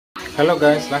Hello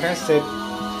guys, like I said,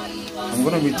 I'm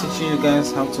going to be teaching you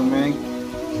guys how to make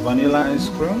vanilla ice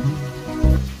cream.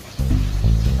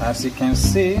 As you can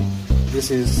see,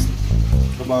 this is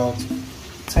about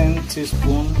 10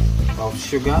 teaspoons of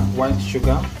sugar, white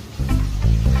sugar,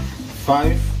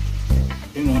 5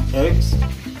 eggs.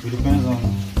 It depends on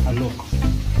a look.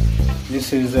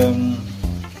 This is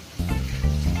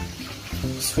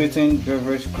sweetened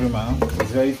beverage creamer.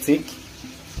 It's very thick.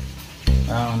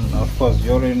 Of course,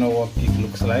 you already know what pig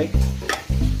looks like.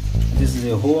 This is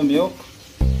a whole milk,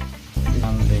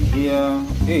 and here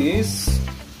is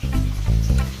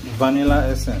vanilla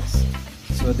essence.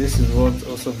 So this is what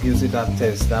also gives it that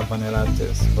taste, that vanilla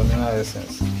taste, vanilla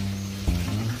essence.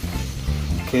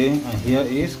 Okay, and here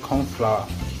is corn flour.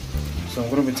 So I'm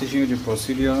going to be teaching you the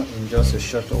procedure in just a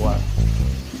short while.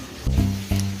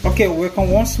 Okay,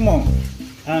 welcome once more.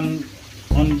 And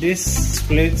on this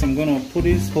plate, I'm going to put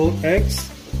these whole eggs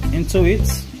into it,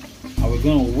 and we're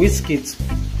going to whisk it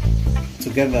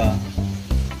together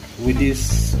with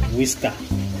this whisker.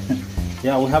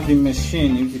 Yeah, we have the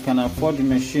machine. If you can afford the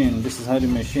machine, this is how the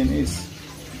machine is.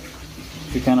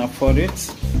 If you can afford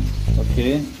it,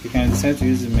 okay, you can decide to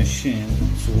use the machine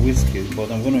to whisk it, but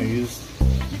I'm going to use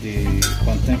the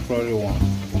contemporary one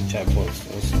which I bought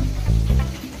also.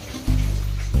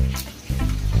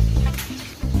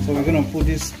 So we're going to put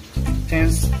this 10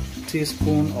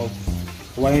 teaspoons of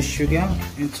white sugar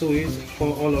into it,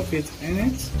 pour all of it in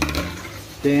it.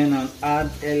 Then I'll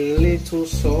add a little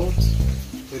salt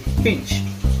with pinch,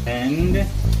 and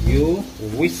you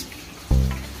whisk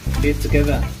it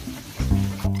together.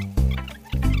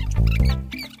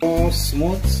 All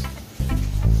smooth.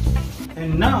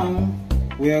 And now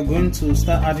we are going to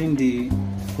start adding the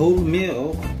whole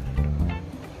milk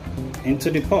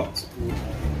into the pot.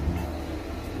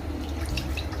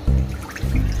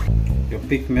 Your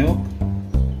pig milk,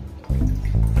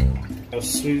 your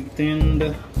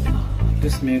sweetened.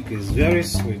 This milk is very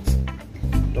sweet.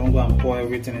 Don't go and pour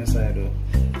everything inside though.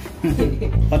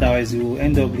 Otherwise you will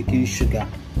end up leaking sugar.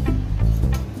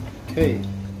 Okay.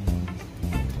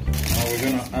 Now we're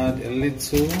gonna add a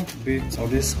little bit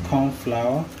of this corn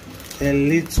flour. A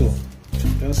little.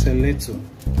 Just a little.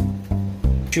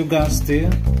 Sugar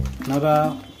still.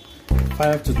 Another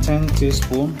 5 to 10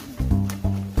 teaspoons.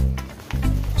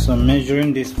 So I'm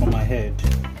measuring this for my head.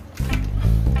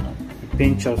 A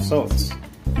pinch of salt.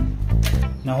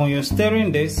 Now when you're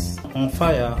stirring this on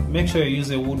fire, make sure you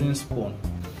use a wooden spoon.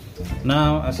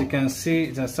 Now as you can see,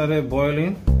 it has started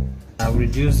boiling. I've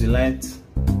reduced the light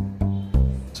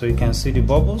so you can see the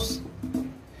bubbles,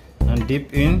 and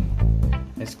dip in.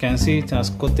 As you can see, it has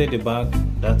coated the bag.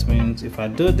 That means if I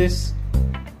do this,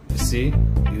 you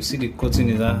see the coating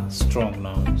is that strong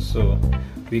now. So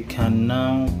we can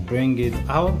now bring it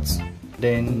out,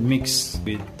 then mix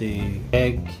with the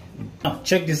egg. Now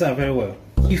check this out very well.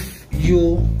 If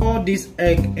you pour this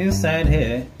egg inside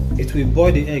here, it will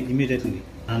boil the egg immediately,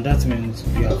 and that means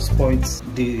you have spoiled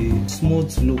the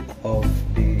smooth look of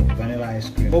the vanilla ice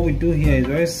cream. What we do here is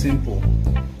very simple.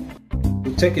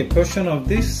 We take a portion of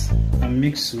this and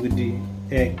mix with the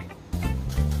egg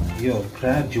yolk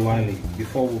gradually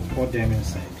before we pour them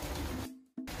inside.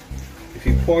 If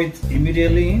you pour it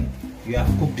immediately, you have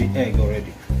cooked the egg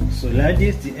already. So like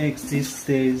this, the egg still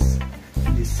stays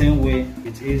the same way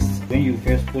it is when you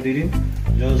first put it in,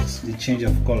 just the change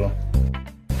of color.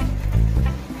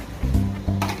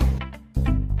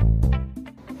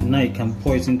 Now you can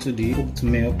pour it into the cooked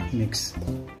milk mix.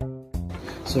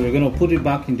 So we're going to put it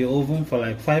back in the oven for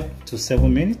like 5 to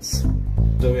 7 minutes.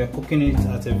 So we are cooking it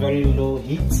at a very low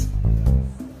heat.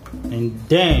 And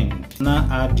then now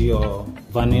add your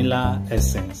vanilla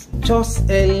essence. Just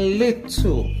a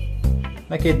little,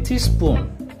 like a teaspoon.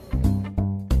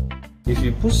 If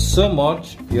you put so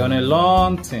much, you're on a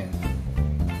long thing.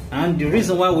 And the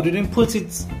reason why we didn't put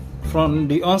it from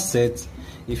the onset,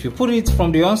 if you put it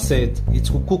from the onset,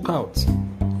 it will cook out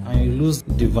and you lose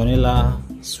the vanilla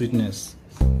sweetness.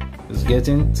 It's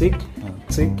getting thick and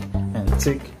thick and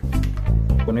thick.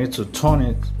 We need to turn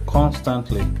it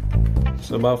constantly.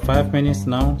 So about 5 minutes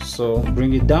now, so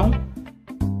bring it down.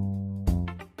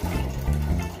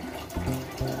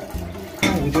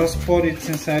 We just poured it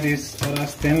inside this other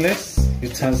stainless.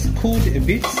 It has cooled a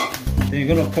bit. Then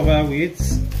you're going to cover with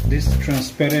this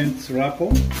transparent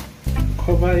wrapper.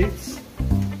 Cover it.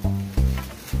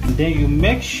 And then you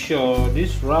make sure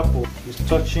this wrapper is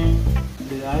touching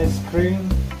the ice cream.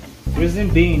 Reason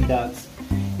being that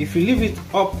if you leave it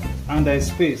up under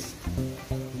space,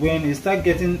 when it starts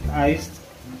getting iced,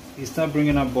 it starts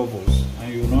bringing up bubbles,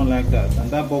 and you don't like that. And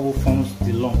that bubble forms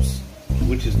the lumps,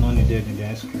 which is not needed in the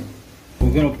ice cream.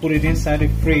 We're going to put it inside the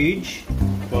fridge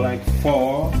for like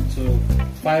 4 to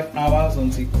 5 hours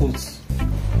until it cooks.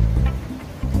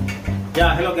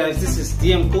 Yeah, hello guys, this is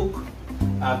DM Cook.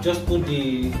 I've just put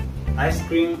the ice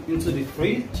cream into the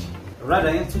fridge, rather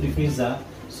into the freezer,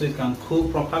 so it can cool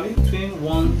properly between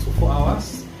 1 to 4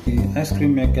 hours. The ice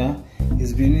cream maker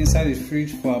is been inside the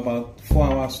fridge for about 4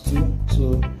 hours too,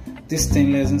 so this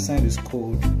stainless inside is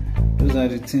cold. Those are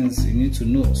the things you need to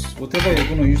note. Whatever you're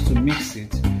going to use to mix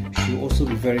it should also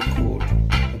be very cold.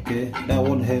 Okay, that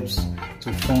one helps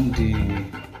to form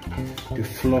the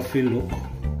fluffy look.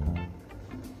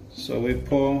 So we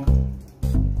pour.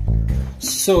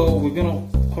 So we're gonna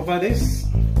cover this,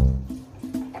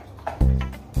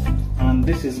 and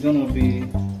this is gonna be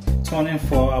turning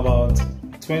for about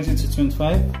 20 to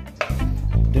 25.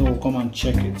 Then we'll come and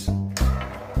check it.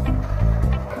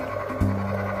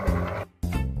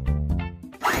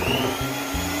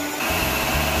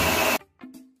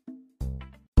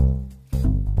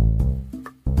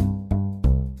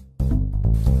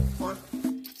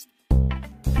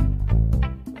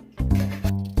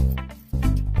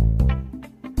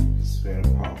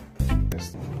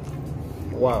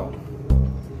 Wow,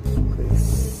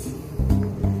 please.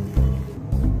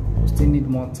 You still need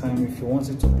more time if you want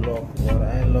it to block, but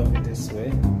I love it this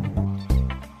way.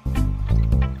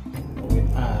 We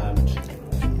add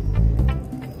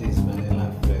this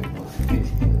vanilla flavor.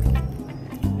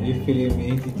 Are you feeling me?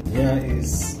 Here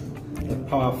is the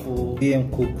powerful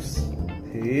DM Cooks.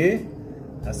 Hey,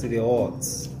 I see the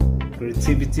odds.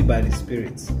 Creativity by the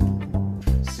spirit.